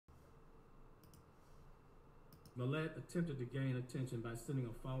Smollett attempted to gain attention by sending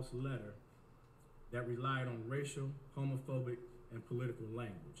a false letter that relied on racial, homophobic, and political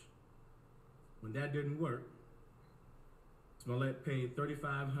language. When that didn't work, Smollett paid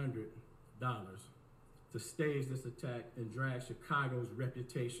 $3,500 to stage this attack and drag Chicago's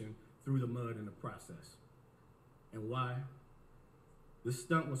reputation through the mud in the process. And why? This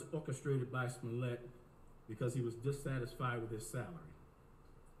stunt was orchestrated by Smollett because he was dissatisfied with his salary.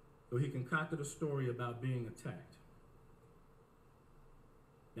 So he concocted a story about being attacked.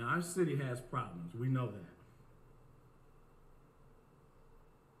 Now, our city has problems. We know that.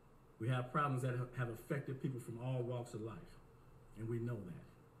 We have problems that have affected people from all walks of life, and we know that.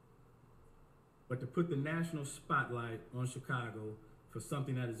 But to put the national spotlight on Chicago for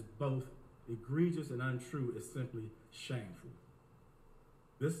something that is both egregious and untrue is simply shameful.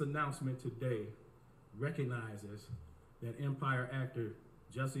 This announcement today recognizes that Empire actor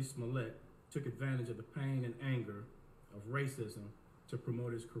Jussie Smollett took advantage of the pain and anger of racism to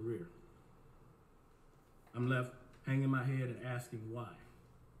promote his career. I'm left hanging my head and asking why.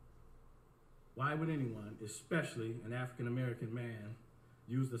 Why would anyone, especially an African-American man,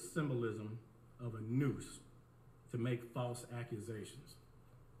 use the symbolism of a noose to make false accusations?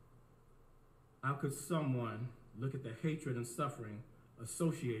 How could someone look at the hatred and suffering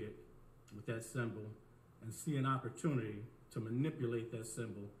associated with that symbol and see an opportunity to manipulate that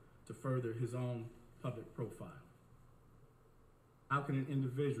symbol to further his own public profile? How can an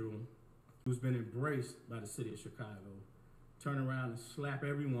individual who's been embraced by the city of Chicago turn around and slap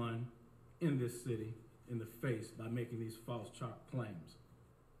everyone in this city in the face by making these false claims?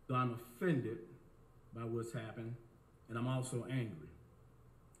 So I'm offended by what's happened, and I'm also angry.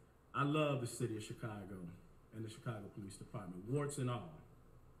 I love the city of Chicago and the Chicago Police Department, warts and all.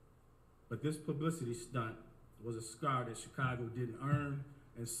 But this publicity stunt was a scar that Chicago didn't earn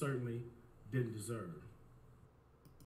and certainly didn't deserve.